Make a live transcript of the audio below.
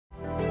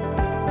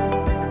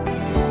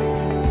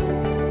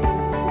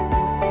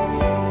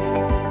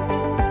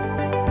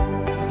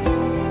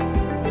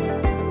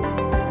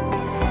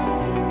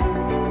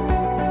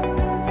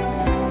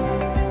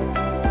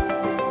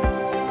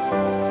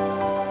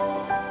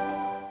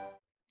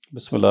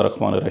Bismillah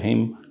ar-Rahman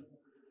ar-Rahim.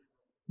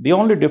 The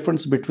only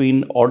difference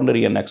between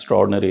ordinary and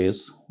extraordinary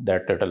is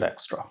that little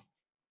extra.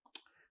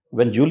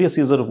 When Julius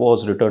Caesar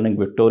was returning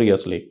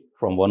victoriously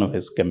from one of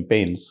his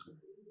campaigns,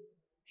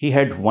 he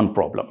had one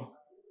problem.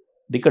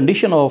 The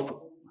condition of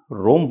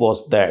Rome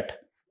was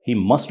that he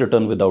must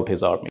return without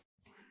his army.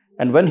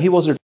 And when he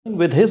was returning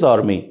with his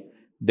army,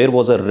 there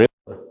was a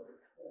river,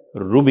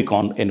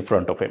 Rubicon, in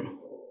front of him.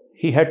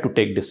 He had to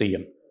take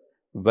decision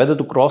whether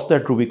to cross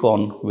that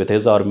Rubicon with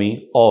his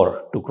army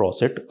or to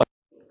cross it.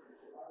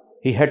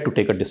 He had to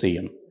take a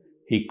decision.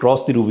 He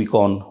crossed the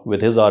Rubicon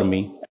with his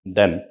army, and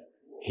then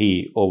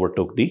he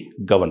overtook the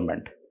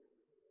government.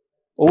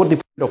 Over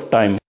the period of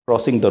time,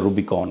 crossing the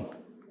Rubicon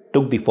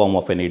took the form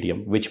of an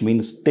idiom, which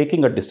means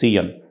taking a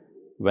decision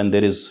when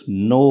there is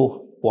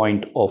no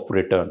point of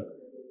return.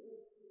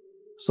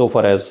 So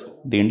far as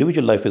the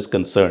individual life is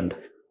concerned,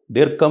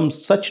 there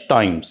comes such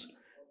times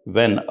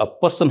when a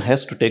person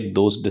has to take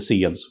those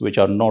decisions which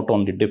are not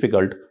only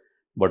difficult,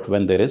 but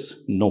when there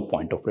is no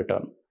point of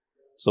return.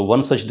 So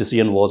one such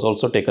decision was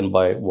also taken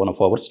by one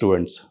of our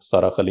students,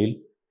 Sarah Khalil.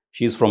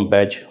 She is from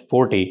batch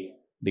 40,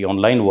 the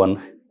online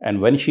one.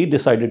 And when she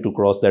decided to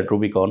cross that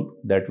Rubicon,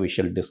 that we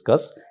shall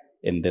discuss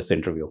in this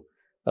interview.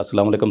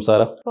 Assalamu alaikum,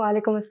 Sarah. Wa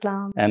alaikum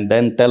assalam. And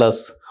then tell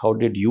us, how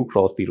did you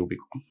cross the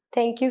Rubicon?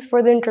 Thank you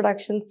for the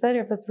introduction, sir.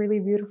 It was really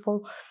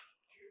beautiful.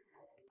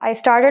 I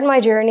started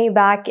my journey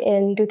back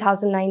in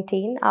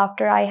 2019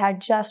 after I had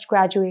just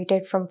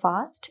graduated from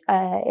FAST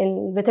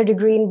with a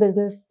degree in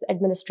business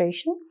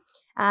administration.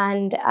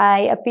 And I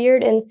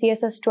appeared in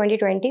CSS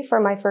 2020 for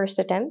my first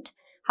attempt.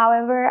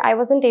 However, I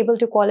wasn't able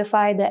to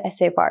qualify the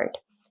essay part,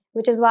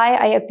 which is why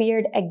I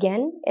appeared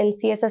again in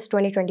CSS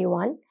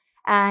 2021.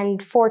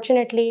 And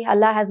fortunately,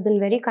 Allah has been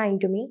very kind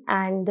to me,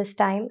 and this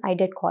time I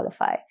did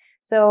qualify.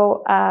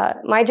 So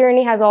my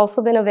journey has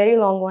also been a very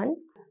long one.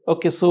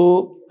 Okay,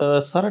 so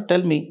Sarah,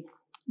 tell me,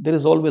 there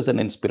is always an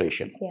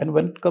inspiration. Yes. And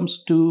when it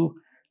comes to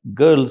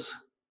girls,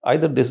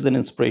 either this is an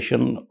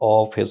inspiration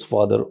of his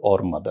father or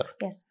mother.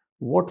 Yes.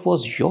 What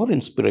was your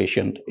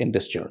inspiration in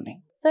this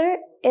journey? Sir,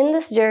 in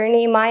this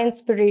journey, my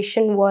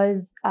inspiration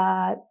was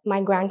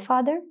my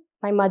grandfather,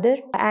 my mother,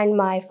 and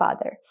my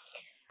father.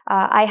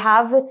 I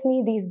have with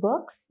me these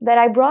books that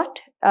I brought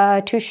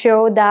to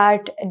show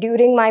that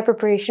during my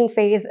preparation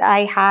phase,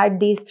 I had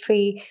these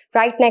three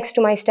right next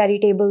to my study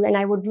table, and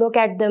I would look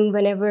at them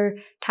whenever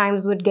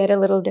times would get a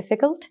little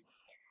difficult.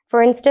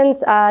 For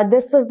instance,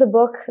 this was the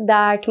book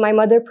that my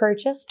mother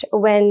purchased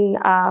when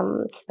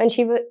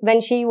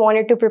she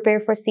wanted to prepare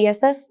for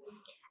CSS.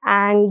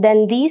 And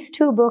then these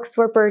two books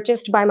were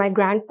purchased by my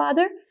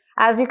grandfather.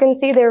 As you can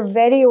see, they're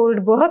very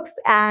old books,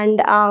 and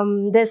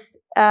this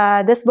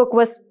book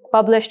was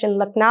published in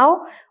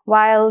Lucknow,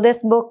 while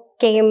this book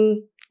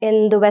came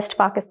in the West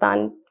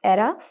Pakistan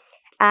era.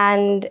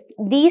 And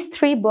these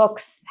three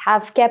books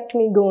have kept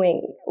me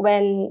going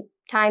when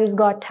times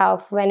got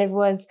tough, when it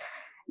was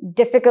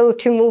difficult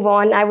to move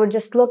on. I would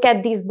just look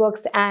at these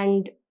books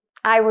and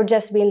I would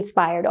just be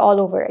inspired all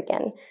over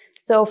again.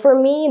 So for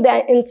me,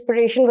 the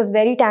inspiration was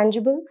very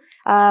tangible.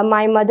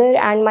 My mother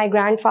and my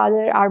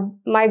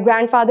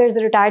grandfather is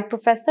a retired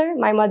professor.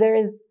 My mother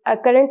is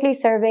currently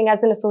serving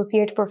as an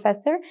associate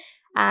professor.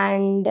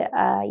 And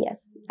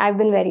yes, I've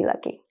been very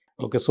lucky.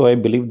 Okay, so I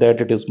believe that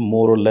it is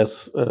more or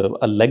less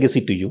a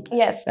legacy to you.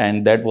 Yes.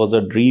 And that was a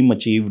dream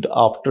achieved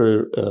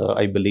after,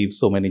 I believe,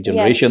 so many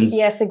generations.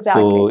 Yes, exactly.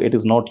 So it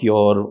is not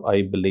your,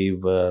 I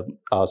believe, a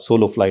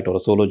solo flight or a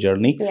solo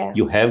journey. Yeah.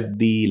 You have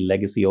the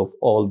legacy of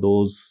all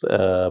those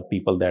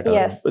people that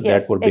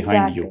were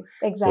behind you.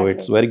 Exactly. So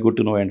it's very good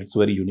to know, and it's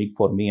very unique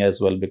for me as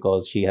well,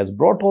 because she has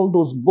brought all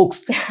those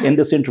books in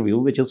this interview,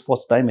 which is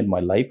first time in my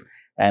life.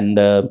 And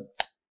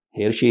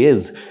here she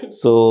is.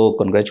 So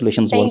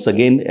congratulations once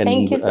again, and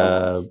Thank you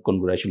so much.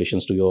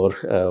 Congratulations to your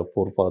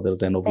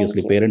forefathers and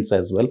obviously parents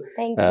as well.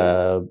 Thank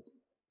you.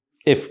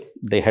 If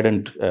they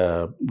hadn't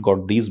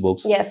got these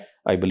books, Yes.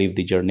 I believe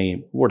the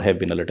journey would have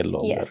been a little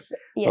longer. Yes.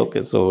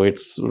 Okay, so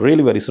it's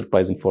really very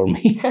surprising for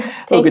me.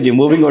 Thank Okay, you.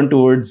 moving on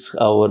towards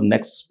our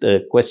next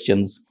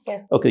questions.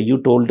 Yes. Okay,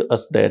 you told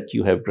us that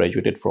you have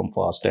graduated from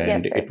FAST, and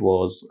Yes, sir. it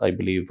was, I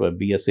believe, a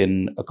BS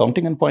in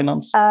Accounting and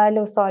Finance.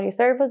 No, sorry,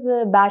 sir. It was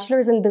a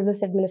bachelor's in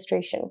business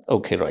administration.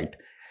 Okay, right.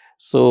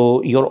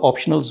 So your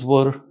optionals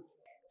were?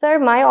 Sir,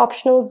 my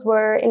optionals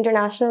were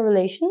international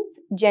relations,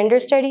 gender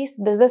studies,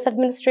 business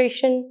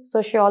administration,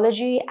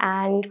 sociology,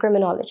 and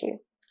criminology.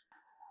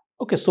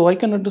 Okay, so I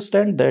can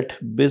understand that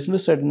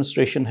business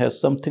administration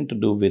has something to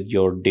do with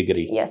your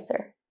degree. Yes,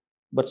 sir.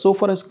 But so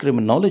far as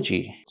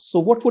criminology, so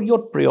what were your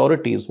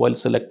priorities while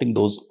selecting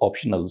those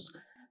optionals?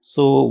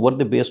 So were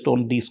they based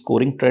on the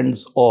scoring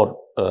trends or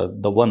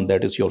the one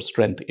that is your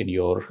strength in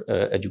your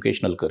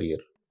educational career?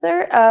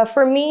 Sir,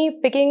 for me,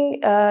 picking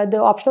the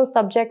optional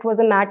subject was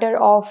a matter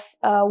of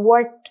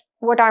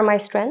what are my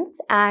strengths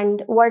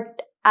and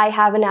what I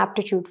have an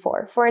aptitude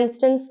for. For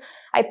instance,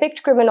 I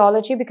picked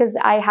criminology because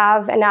I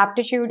have an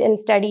aptitude in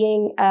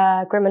studying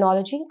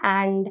criminology,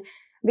 and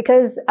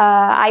because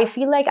I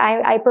feel like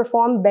I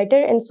perform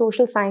better in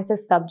social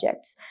sciences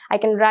subjects. I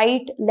can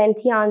write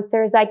lengthy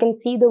answers. I can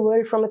see the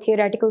world from a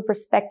theoretical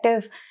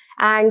perspective.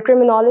 And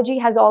criminology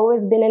has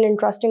always been an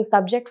interesting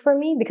subject for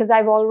me because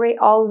I've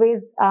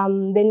always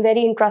been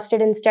very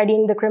interested in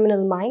studying the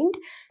criminal mind.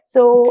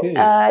 So Okay.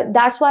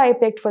 that's why I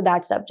picked for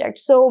that subject.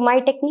 So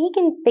my technique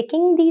in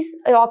picking these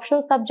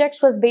optional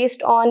subjects was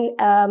based on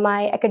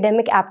my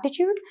academic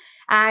aptitude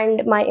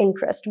and my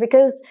interest,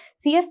 because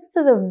CSS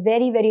is a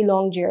very, very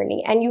long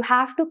journey and you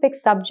have to pick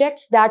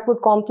subjects that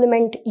would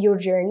complement your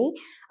journey.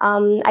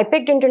 I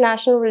picked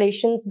international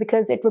relations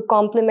because it would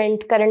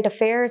complement current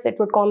affairs, it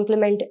would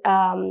complement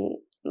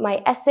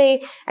my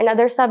essay and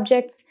other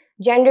subjects.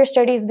 Gender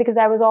studies because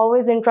I was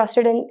always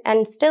interested in,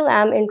 and still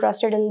am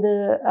interested in,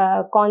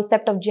 the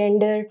concept of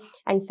gender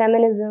and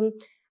feminism.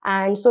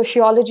 And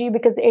sociology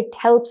because it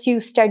helps you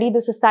study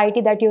the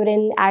society that you're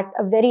in at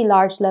a very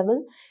large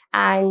level.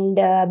 And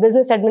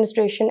business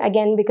administration,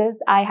 again, because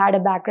I had a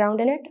background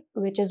in it,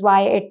 which is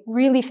why it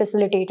really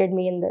facilitated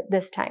me in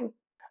this time.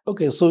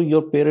 Okay, so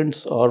your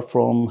parents are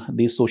from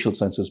the social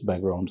sciences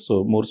background,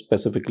 so more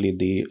specifically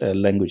the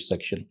language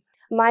section.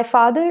 My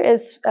father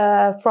is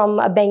from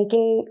a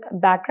banking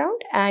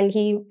background and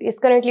he is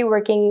currently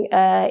working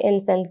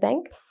in Sindh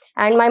Bank.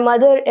 And my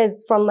mother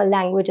is from a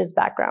languages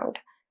background.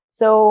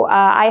 So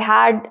I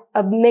had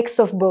a mix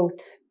of both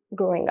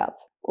growing up.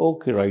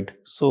 Okay, right.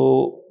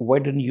 So why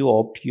didn't you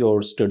opt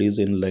your studies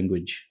in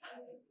language?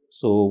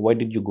 So why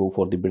did you go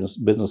for the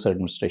business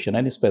administration?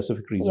 Any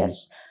specific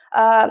reasons?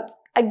 Yes.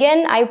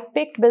 Again, I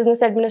picked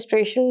business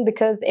administration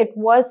because it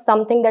was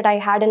something that I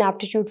had an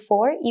aptitude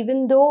for,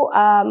 even though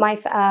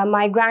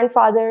my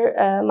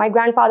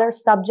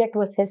grandfather's subject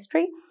was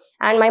history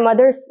and my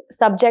mother's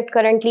subject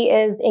currently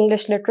is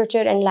English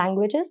literature and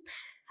languages.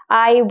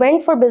 I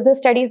went for business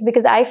studies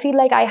because I feel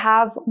like I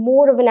have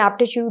more of an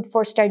aptitude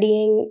for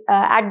studying.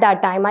 At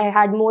that time, I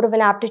had more of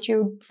an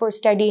aptitude for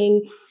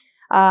studying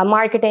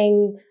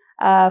marketing,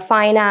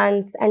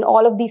 finance, and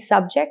all of these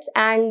subjects.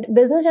 And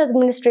business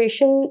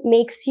administration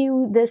makes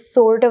you this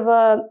sort of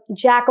a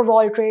jack of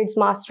all trades,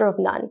 master of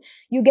none.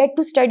 You get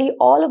to study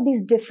all of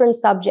these different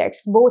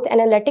subjects, both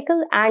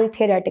analytical and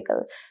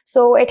theoretical.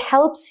 So it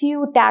helps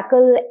you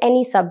tackle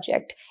any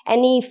subject,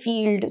 any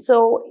field.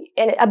 So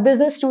a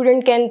business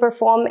student can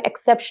perform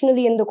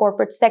exceptionally in the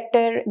corporate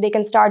sector. They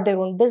can start their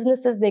own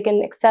businesses. They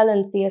can excel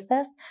in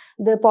CSS.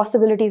 The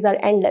possibilities are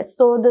endless.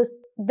 So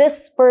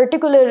this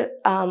particular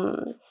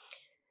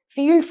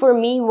field for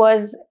me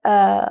has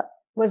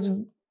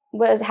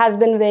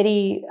been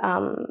very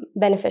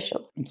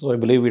beneficial. So I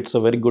believe it's a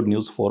very good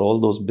news for all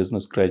those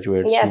business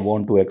graduates Yes. who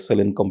want to excel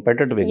in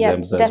competitive Yes,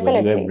 exams as well. You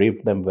definitely. have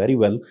briefed them very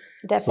well.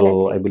 Definitely.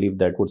 So I believe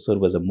that would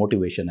serve as a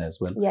motivation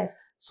as well. Yes.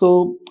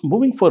 So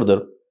moving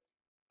further,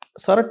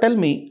 Sarah, tell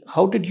me,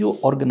 how did you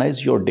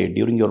organize your day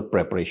during your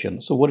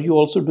preparation? So were you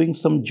also doing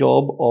some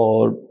job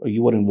or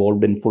you were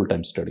involved in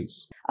full-time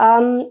studies?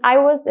 I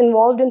was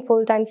involved in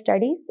full-time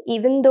studies,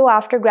 even though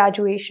after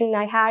graduation,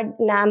 I had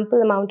an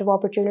ample amount of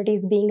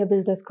opportunities being a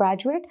business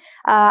graduate.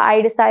 I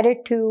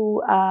decided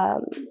to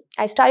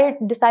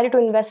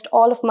invest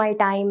all of my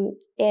time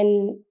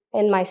in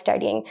my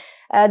studying.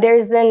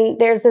 There's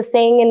a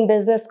saying in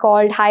business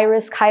called high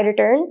risk, high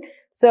return.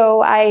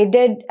 So I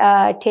did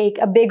take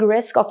a big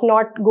risk of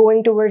not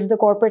going towards the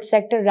corporate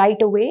sector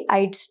right away.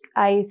 I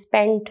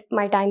spent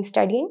my time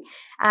studying,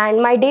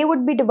 and my day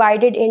would be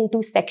divided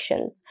into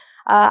sections.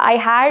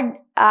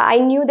 I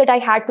knew that I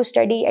had to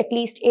study at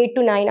least 8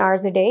 to 9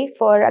 hours a day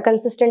for a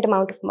consistent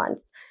amount of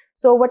months.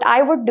 So what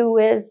I would do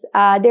is,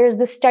 there's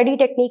this study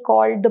technique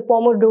called the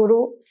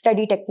Pomodoro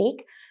study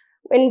technique.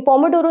 In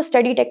Pomodoro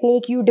study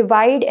technique, you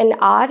divide an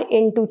hour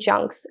into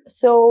chunks.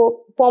 So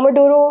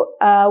Pomodoro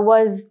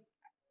was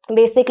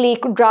basically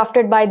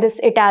drafted by this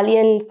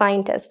Italian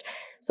scientist.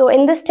 So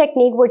in this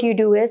technique, what you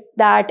do is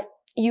that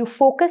you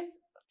focus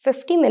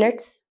 50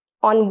 minutes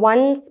on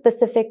one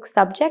specific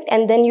subject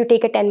and then you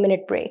take a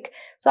 10-minute break.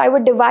 So I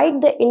would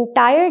divide the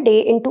entire day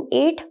into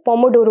 8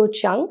 Pomodoro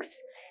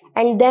chunks,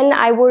 and then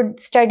I would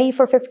study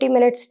for 50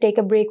 minutes, take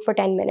a break for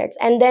 10 minutes.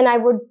 And then I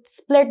would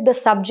split the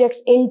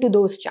subjects into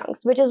those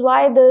chunks, which is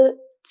why the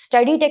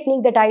study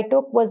technique that I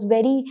took was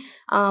very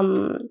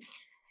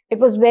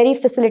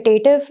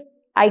facilitative.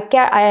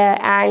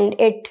 And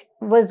it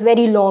was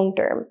very long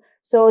term.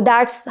 So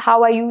that's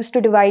how I used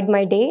to divide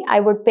my day.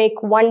 I would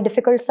pick one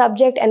difficult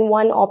subject and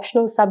one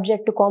optional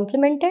subject to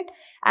complement it,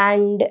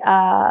 and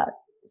I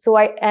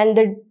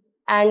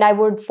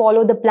would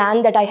follow the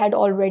plan that I had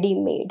already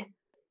made.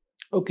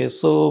 Okay,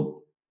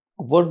 so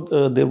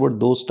there were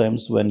those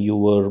times when you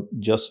were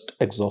just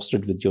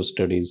exhausted with your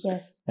studies.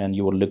 Yes. And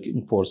you were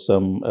looking for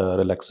some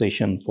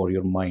relaxation for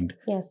your mind.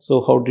 Yes.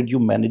 So how did you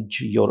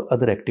manage your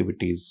other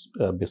activities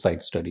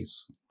besides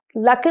studies?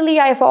 Luckily,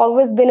 I've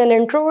always been an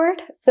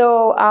introvert,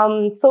 so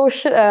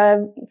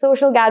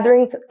social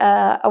gatherings,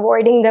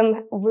 avoiding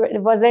them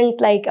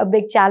wasn't like a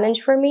big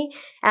challenge for me.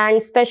 And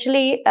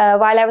especially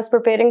while I was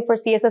preparing for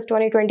CSS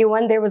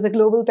 2021, there was a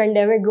global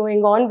pandemic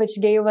going on, which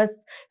gave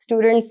us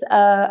students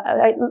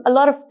a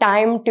lot of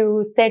time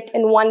to sit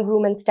in one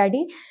room and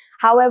study.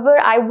 However,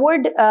 I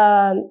would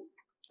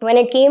when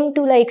it came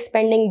to like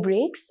spending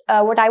breaks,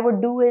 what I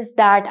would do is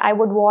that I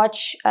would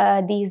watch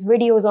these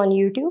videos on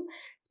YouTube,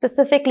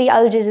 specifically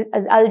Al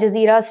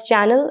Jazeera's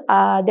channel.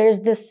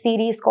 There's this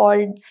series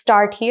called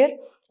Start Here.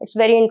 It's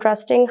very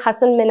interesting.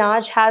 Hassan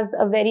Minhaj has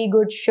a very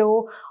good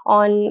show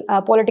on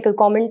political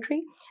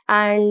commentary,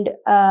 and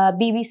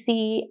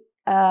BBC,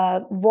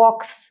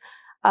 Vox,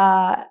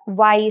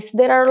 Vice.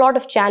 There are a lot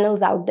of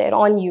channels out there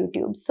on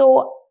YouTube.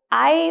 So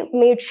I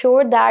made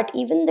sure that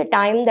even the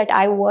time that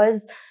I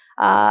was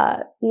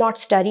not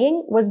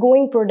studying was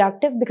going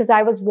productive, because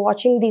I was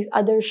watching these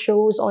other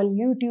shows on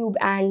YouTube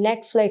and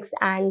Netflix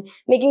and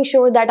making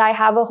sure that I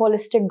have a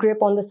holistic grip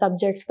on the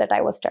subjects that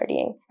I was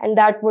studying. And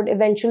that would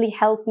eventually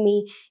help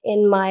me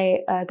in my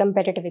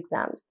competitive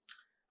exams.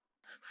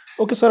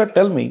 Okay, Sarah,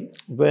 tell me,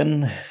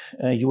 when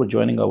you were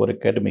joining our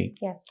academy,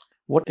 yes,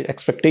 what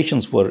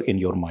expectations were in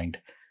your mind?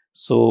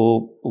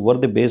 So were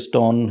they based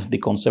on the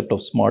concept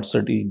of smart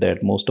study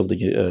that most of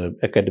the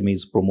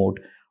academies promote?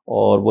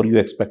 Or were you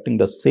expecting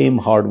the same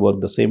hard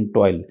work, the same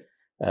toil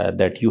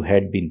that you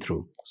had been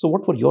through? So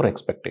what were your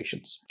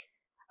expectations?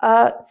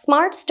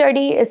 Smart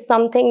study is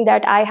something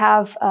that I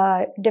have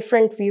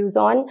different views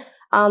on.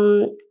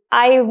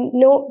 I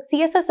know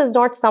CSS is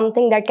not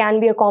something that can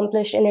be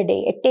accomplished in a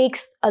day. It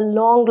takes a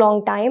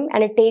long time,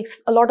 and it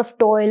takes a lot of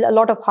toil, a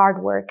lot of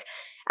hard work.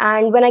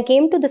 And when I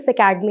came to this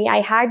academy,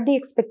 I had the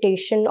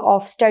expectation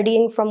of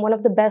studying from one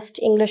of the best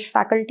English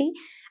faculty.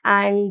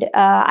 And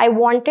I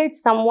wanted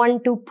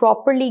someone to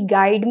properly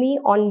guide me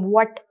on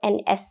what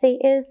an essay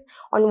is,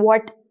 on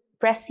what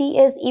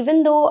Pressy is,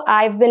 even though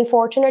I've been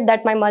fortunate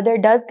that my mother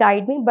does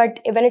guide me.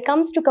 But when it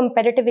comes to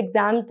competitive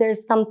exams,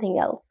 there's something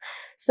else.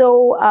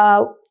 So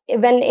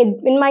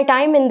in my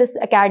time in this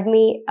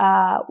academy,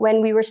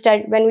 when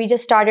we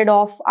just started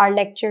off our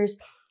lectures,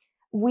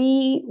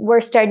 we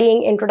were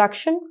studying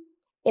introduction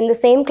in the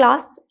same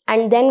class,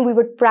 and then we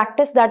would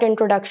practice that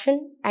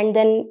introduction and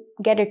then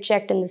get it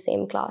checked in the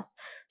same class.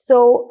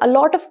 So a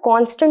lot of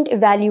constant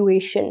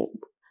evaluation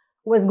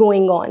was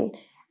going on.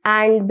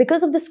 And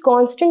because of this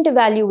constant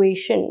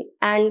evaluation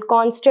and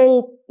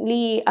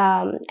constantly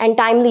and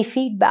timely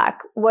feedback,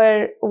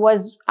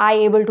 was I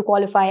able to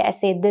qualify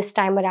essay this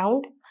time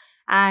around?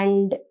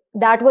 And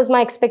that was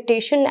my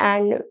expectation,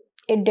 and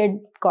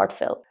it got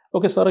filled.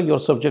 Okay, Sarah, your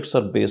subjects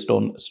are based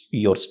on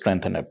your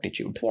strength and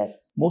aptitude.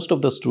 Yes. Most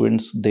of the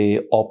students,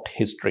 they opt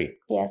history.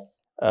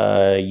 Yes.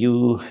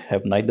 You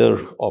have neither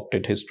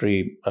opted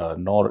history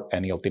nor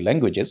any of the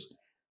languages.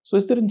 So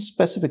is there a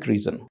specific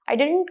reason? I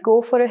didn't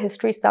go for a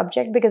history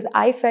subject because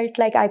I felt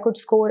like I could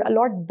score a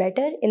lot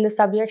better in the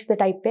subjects that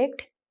I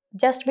picked,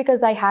 just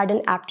because I had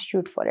an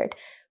aptitude for it.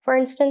 For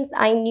instance,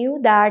 I knew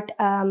that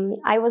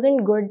I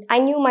wasn't good. I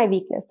knew my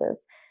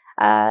weaknesses.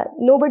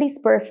 Nobody's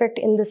perfect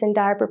in this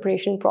entire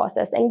preparation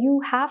process, and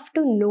you have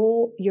to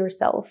know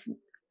yourself.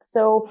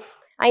 So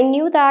I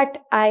knew that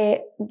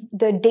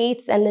the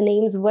dates and the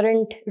names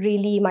weren't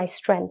really my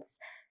strengths,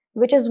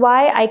 which is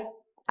why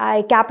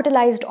I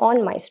capitalized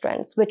on my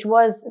strengths, which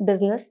was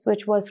business,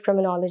 which was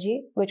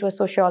criminology, which was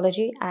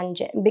sociology, and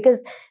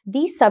because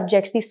these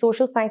subjects, these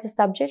social sciences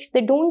subjects,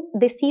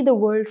 they see the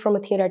world from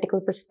a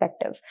theoretical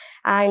perspective,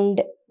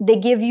 and they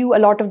give you a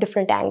lot of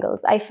different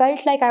angles. I felt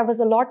like I was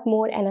a lot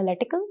more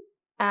analytical,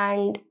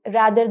 and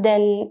rather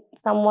than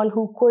someone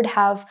who could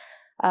have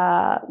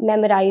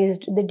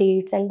memorized the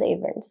dates and the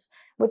events,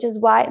 this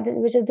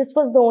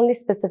was the only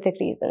specific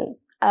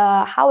reasons.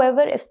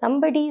 However, if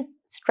somebody's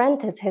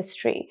strength is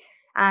history,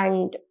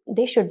 and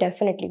they should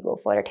definitely go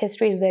for it.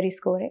 History is very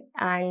scoring,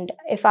 and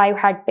if I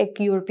had picked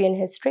European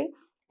history,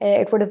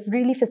 it would have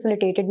really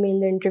facilitated me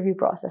in the interview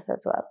process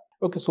as well.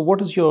 Okay, so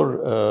what is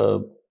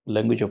your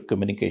language of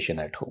communication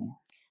at home?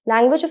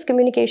 Language of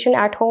communication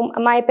at home,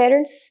 my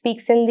parents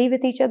speak Sindhi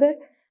with each other,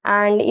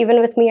 and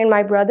even with me and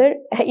my brother,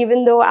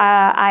 even though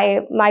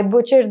I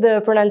butcher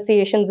the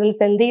pronunciations in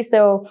Sindhi,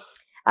 so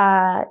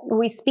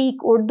we speak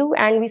Urdu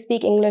and we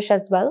speak English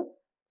as well.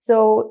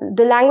 So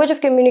the language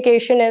of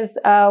communication is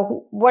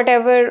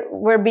whatever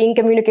we're being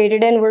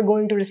communicated in, we're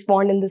going to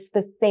respond in the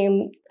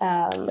same.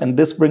 And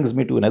this brings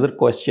me to another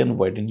question.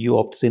 Why didn't you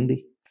opt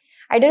Sindhi?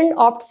 I didn't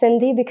opt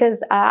Sindhi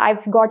because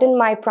I've gotten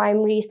my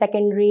primary,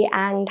 secondary,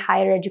 and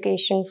higher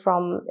education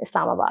from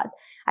Islamabad.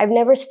 I've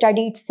never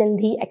studied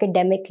Sindhi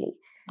academically.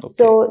 Okay.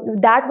 So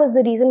that was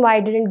the reason why I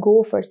didn't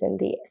go for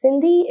Sindhi.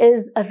 Sindhi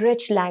is a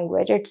rich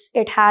language. I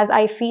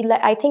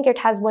think it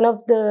has one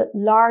of the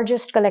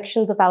largest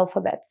collections of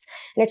alphabets,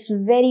 and it's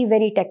very,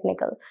 very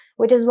technical,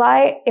 which is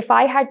why if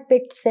I had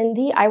picked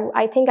Sindhi,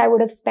 I think I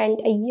would have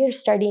spent a year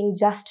studying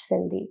just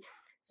Sindhi.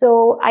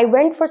 So I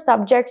went for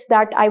subjects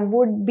that I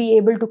would be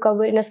able to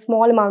cover in a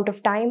small amount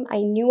of time. I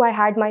knew I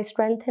had my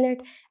strength in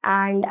it,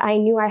 and I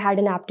knew I had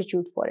an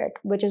aptitude for it,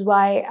 which is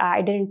why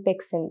I didn't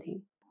pick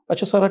Sindhi.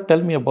 Acha Sarah,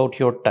 tell me about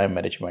your time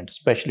management,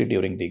 especially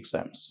during the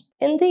exams.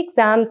 In the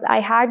exams, I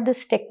had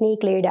this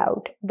technique laid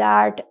out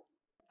that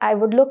I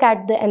would look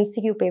at the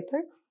MCQ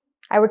paper,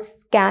 I would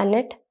scan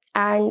it,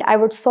 and I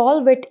would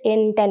solve it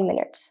in 10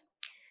 minutes.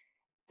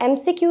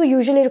 MCQ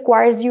usually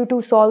requires you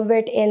to solve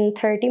it in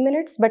 30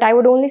 minutes, but I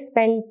would only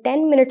spend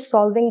 10 minutes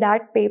solving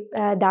that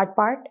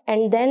part,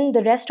 and then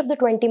the rest of the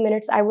 20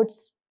 minutes I would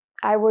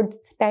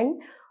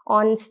spend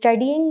on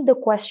studying the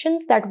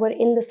questions that were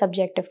in the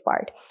subjective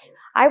part.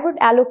 I would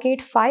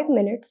allocate 5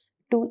 minutes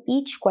to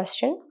each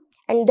question,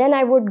 and then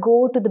I would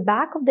go to the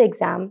back of the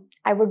exam.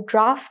 I would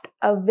draft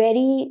a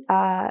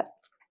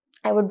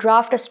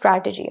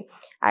strategy,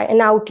 an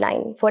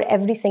outline for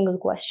every single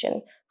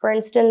question. For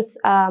instance,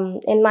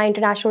 in my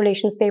international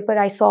relations paper,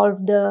 I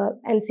solved the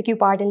MCQ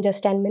part in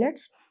just 10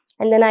 minutes.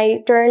 And then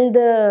I turned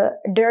to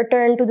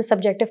the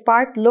subjective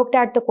part, looked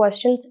at the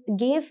questions,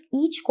 gave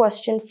each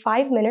question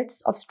 5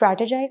 minutes of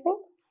strategizing.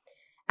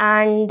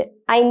 And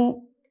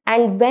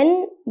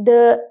when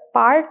the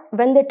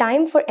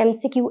time for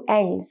MCQ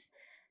ends,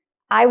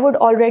 I would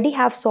already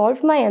have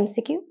solved my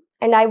MCQ,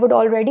 and I would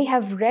already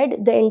have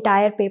read the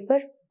entire paper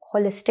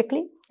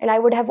holistically, and I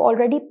would have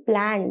already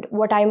planned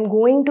what I'm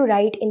going to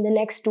write in the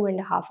next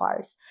 2.5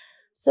 hours.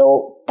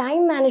 So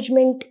time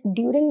management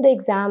during the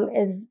exam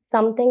is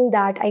something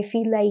that I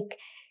feel like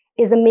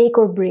is a make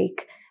or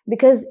break.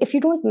 Because if you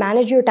don't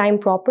manage your time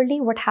properly,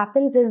 what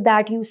happens is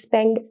that you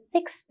spend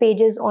 6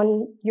 pages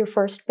on your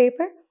first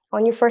paper,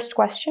 on your first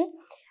question,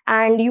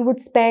 and you would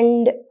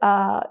spend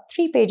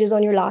 3 pages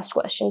on your last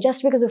question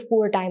just because of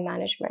poor time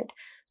management.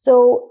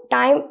 So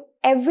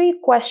every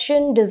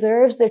question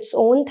deserves its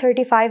own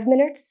 35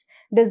 minutes,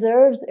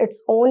 deserves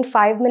its own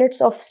 5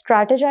 minutes of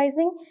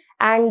strategizing,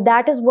 and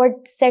that is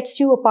what sets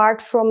you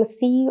apart from a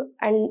sea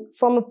and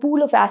from a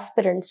pool of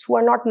aspirants who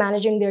are not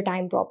managing their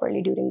time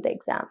properly during the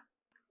exam.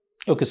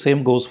 Okay,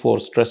 same goes for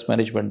stress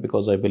management,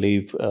 because I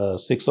believe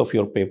 6 of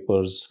your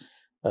papers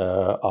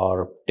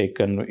are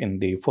taken in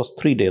the first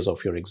 3 days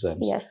of your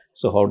exams. Yes.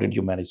 So how did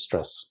you manage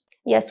stress?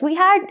 Yes, we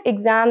had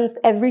exams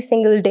every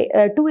single day,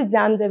 2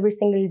 exams every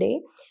single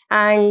day.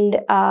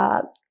 And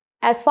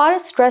as far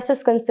as stress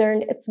is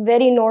concerned, it's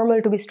very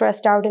normal to be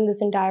stressed out in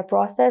this entire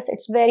process.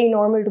 It's very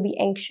normal to be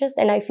anxious.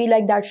 And I feel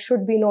like that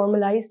should be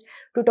normalized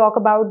to talk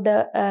about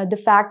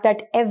the fact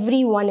that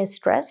everyone is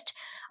stressed.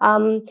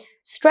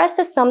 Stress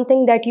is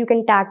something that you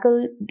can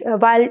tackle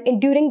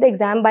during the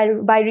exam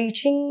by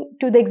reaching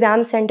to the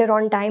exam center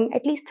on time,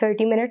 at least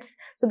 30 minutes,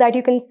 so that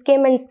you can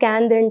skim and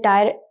scan the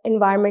entire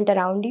environment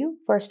around you,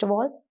 first of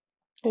all.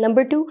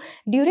 Number 2,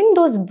 during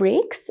those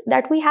breaks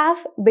that we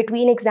have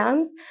between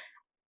exams,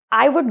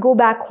 I would go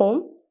back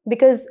home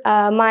because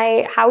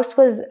my house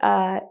was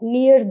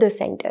near the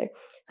center.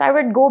 So I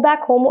would go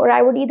back home, or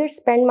I would either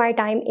spend my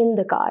time in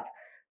the car.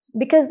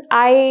 Because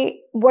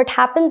what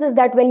happens is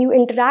that when you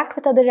interact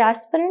with other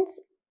aspirants,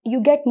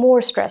 you get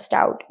more stressed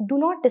out. Do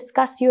not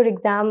discuss your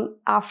exam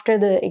after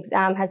the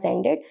exam has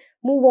ended.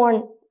 Move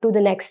on to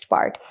the next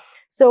part.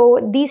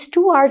 So these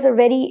 2 hours are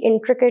very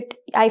intricate.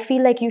 I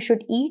feel like you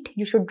should eat,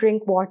 you should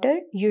drink water,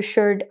 you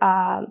should,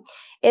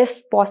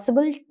 if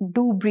possible,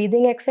 do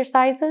breathing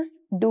exercises,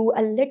 do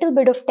a little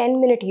bit of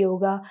 10-minute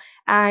yoga,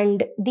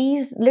 and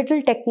these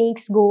little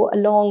techniques go a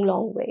long,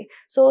 long way.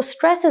 So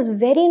stress is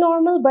very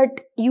normal,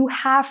 but you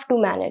have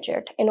to manage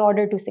it in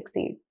order to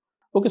succeed.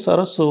 Okay,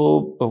 Sarah,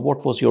 so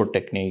what was your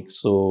technique?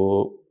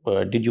 So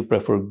did you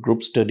prefer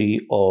group study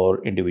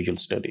or individual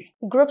study?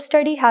 Group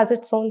study has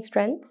its own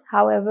strength.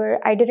 However,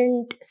 I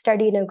didn't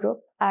study in a group.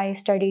 I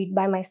studied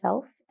by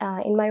myself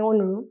in my own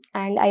room.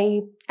 And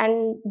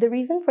the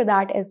reason for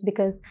that is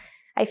because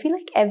I feel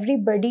like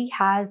everybody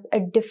has a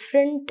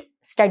different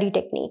study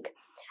technique.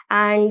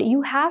 And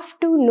you have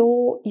to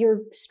know your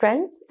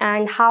strengths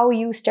and how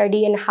you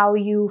study and how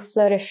you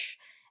flourish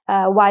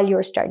while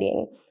you're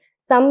studying.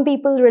 Some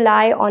people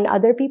rely on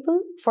other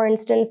people, for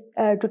instance,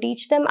 to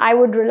teach them. I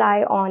would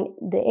rely on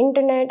the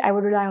internet. I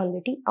would rely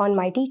on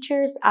my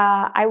teachers.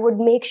 I would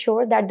make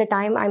sure that the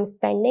time I'm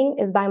spending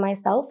is by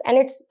myself. And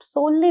it's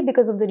solely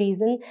because of the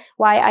reason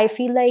why I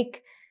feel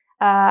like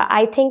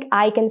I think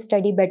I can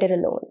study better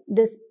alone.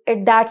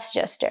 That's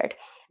just it.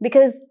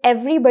 Because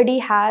everybody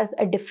has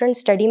a different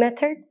study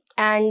method,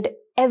 and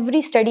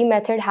every study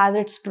method has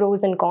its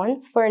pros and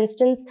cons. For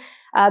instance,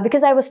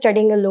 because I was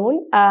studying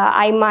alone,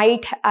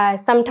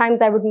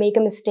 sometimes I would make a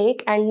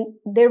mistake and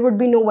there would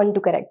be no one to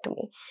correct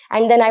me.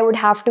 And then I would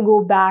have to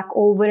go back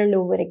over and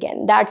over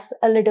again. That's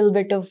a little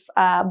bit of,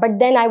 but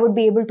then I would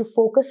be able to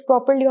focus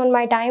properly on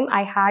my time.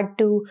 I had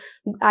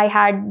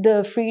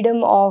the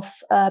freedom of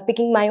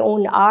picking my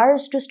own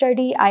hours to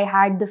study. I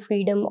had the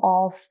freedom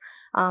of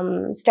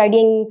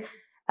studying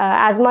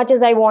as much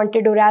as I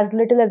wanted or as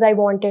little as I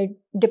wanted,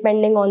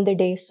 depending on the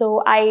day.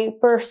 So I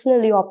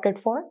personally opted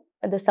for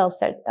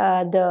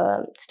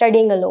the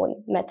studying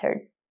alone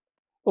method.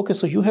 Okay,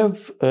 so you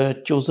have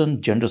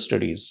chosen gender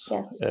studies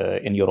Yes.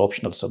 in your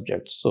optional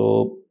subject.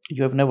 So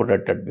you have never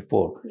read that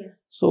before.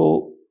 Yes.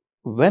 So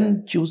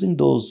when choosing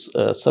those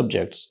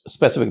subjects,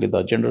 specifically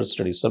the gender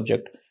studies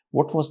subject,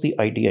 what was the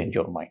idea in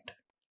your mind?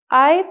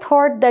 I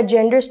thought that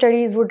gender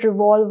studies would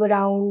revolve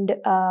around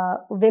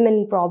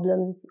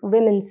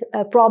women's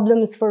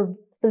problems for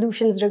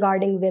solutions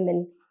regarding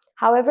women.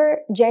 However,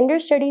 gender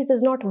studies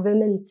is not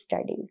women's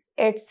studies.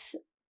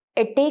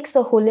 It takes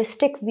a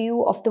holistic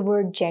view of the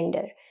word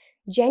gender.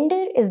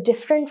 Gender is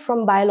different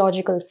from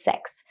biological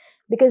sex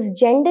because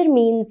gender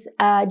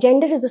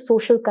is a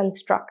social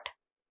construct,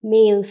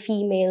 male,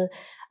 female.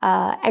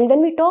 And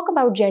when we talk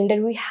about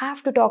gender, we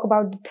have to talk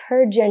about the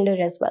third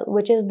gender as well,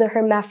 which is the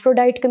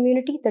hermaphrodite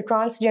community, the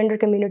transgender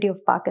community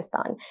of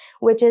Pakistan,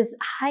 which is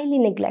highly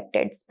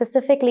neglected,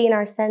 specifically in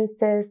our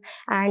census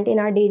and in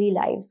our daily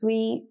lives.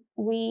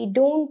 We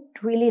don't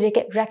really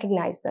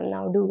recognize them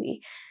now, do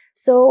we?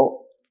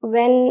 So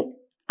when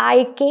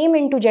I came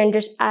into gender,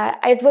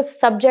 it was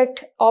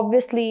subject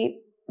obviously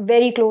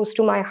very close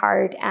to my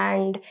heart,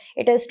 and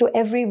it is to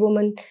every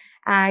woman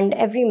and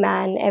every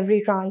man,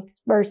 every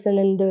trans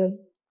person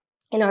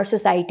in our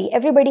society.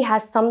 Everybody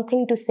has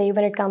something to say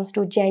when it comes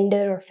to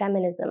gender or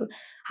feminism.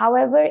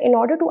 However, in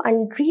order to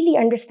really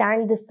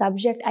understand this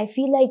subject, I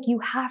feel like you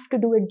have to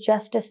do it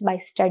justice by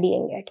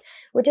studying it,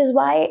 which is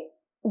why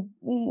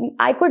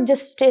I could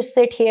just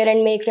sit here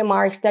and make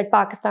remarks that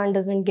Pakistan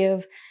doesn't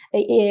give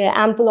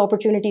ample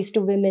opportunities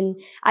to women.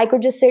 I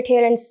could just sit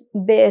here and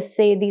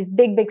say these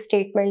big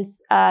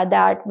statements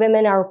that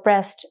women are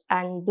oppressed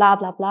and blah,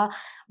 blah, blah.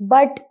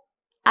 But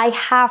I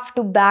have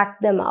to back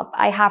them up.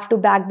 I have to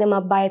back them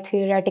up by a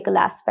theoretical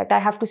aspect. I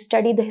have to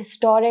study the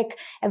historic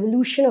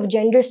evolution of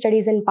gender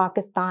studies in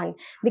Pakistan,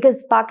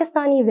 because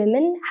Pakistani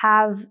women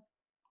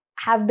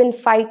have been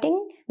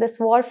fighting this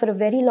war for a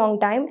very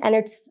long time, and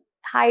it's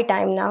high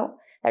time now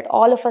that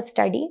all of us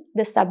study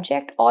this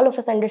subject, all of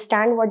us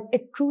understand what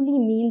it truly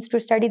means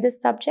to study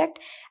this subject,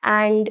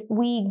 and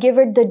we give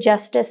it the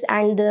justice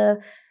and the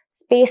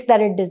space that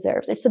it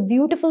deserves. It's a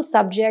beautiful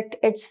subject.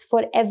 It's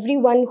for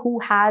everyone who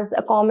has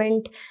a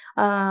comment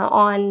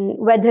on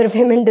whether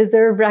women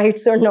deserve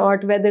rights or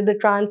not, whether the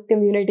trans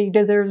community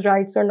deserves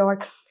rights or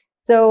not.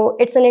 So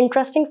it's an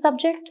interesting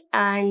subject,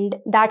 and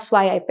that's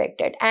why I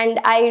picked it.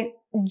 And I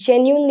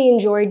genuinely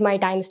enjoyed my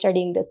time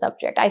studying this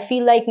subject. I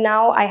feel like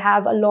now I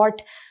have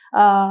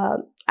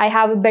I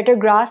have a better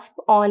grasp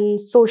on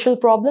social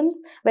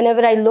problems.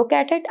 Whenever I look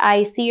at it,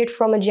 I see it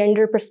from a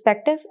gender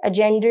perspective, a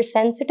gender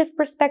sensitive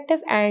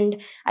perspective, and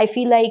I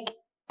feel like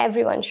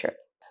everyone should.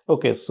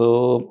 Okay,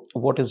 so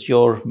what is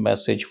your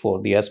message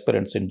for the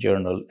aspirants in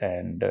general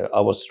and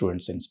our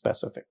students in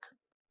specific?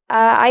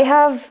 I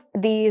have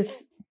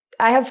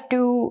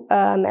two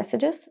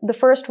messages. The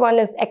first one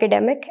is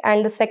academic,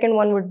 and the second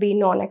one would be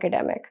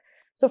non-academic.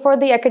 So for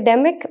the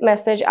academic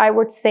message, I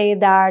would say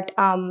that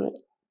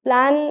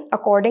plan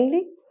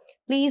accordingly.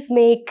 Please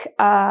make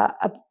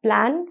a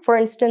plan, for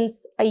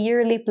instance, a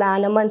yearly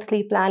plan, a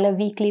monthly plan, a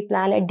weekly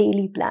plan, a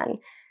daily plan.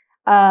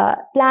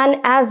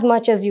 Plan as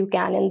much as you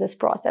can in this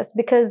process,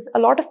 because a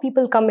lot of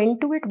people come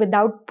into it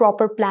without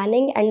proper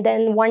planning, and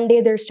then one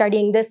day they're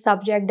studying this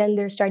subject, then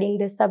they're studying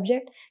this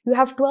subject. You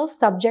have 12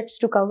 subjects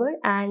to cover,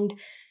 and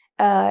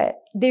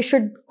they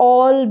should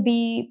all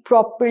be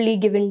properly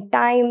given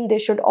time. They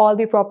should all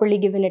be properly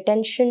given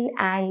attention,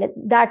 and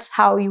that's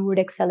how you would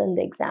excel in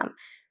the exam.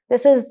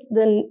 This is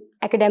the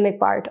academic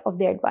part of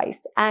the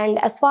advice. And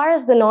as far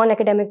as the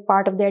non-academic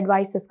part of the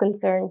advice is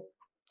concerned,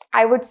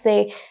 I would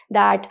say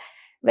that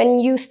when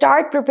you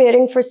start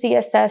preparing for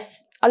CSS,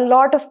 a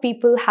lot of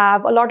people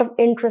have a lot of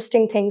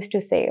interesting things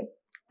to say.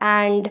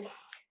 And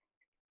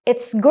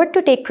it's good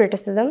to take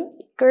criticism.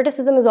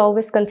 Criticism is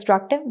always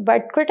constructive,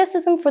 but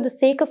criticism for the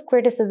sake of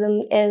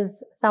criticism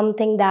is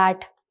something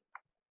that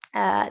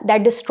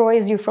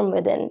destroys you from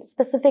within,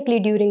 specifically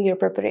during your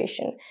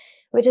preparation.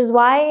 Which is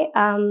why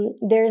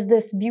there's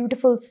this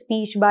beautiful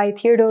speech by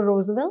Theodore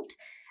Roosevelt,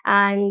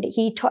 and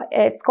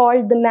it's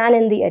called "The Man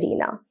in the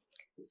Arena."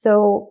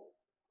 So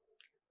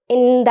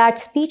in that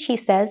speech, he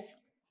says,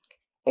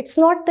 "It's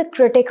not the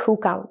critic who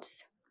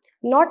counts,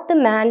 not the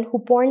man who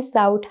points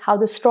out how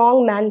the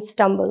strong man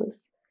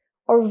stumbles,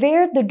 or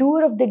where the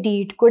doer of the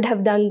deed could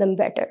have done them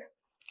better.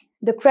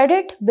 The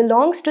credit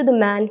belongs to the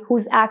man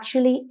who's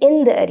actually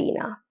in the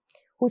arena,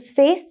 whose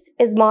face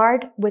is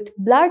marred with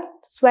blood,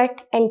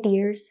 sweat, and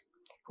tears,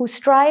 who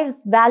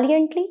strives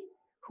valiantly,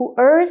 who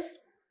errs,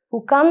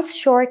 who comes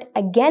short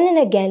again and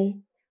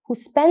again, who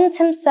spends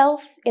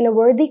himself in a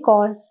worthy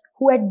cause,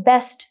 who at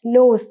best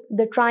knows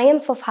the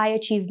triumph of high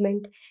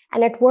achievement,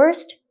 and at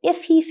worst,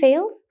 if he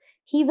fails,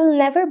 he will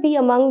never be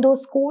among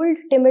those cold,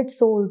 timid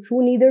souls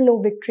who neither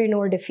know victory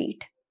nor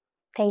defeat."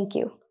 Thank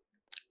you.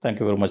 Thank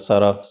you very much,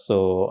 Sarah.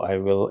 So I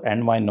will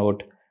end my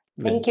note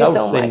Thank you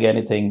without so saying much.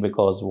 anything,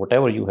 because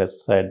whatever you have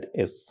said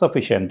is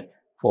sufficient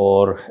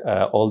for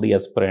all the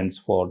aspirants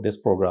for this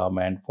program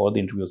and for the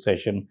interview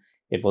session.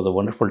 It was a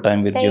wonderful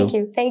time with you. Thank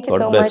you. Thank you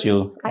God so bless much.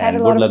 you, I had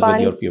and a lot good of luck with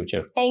fun. your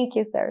future. Thank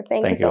you, sir. Thank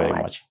you Thank you so very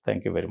much. much.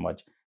 Thank you very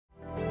much.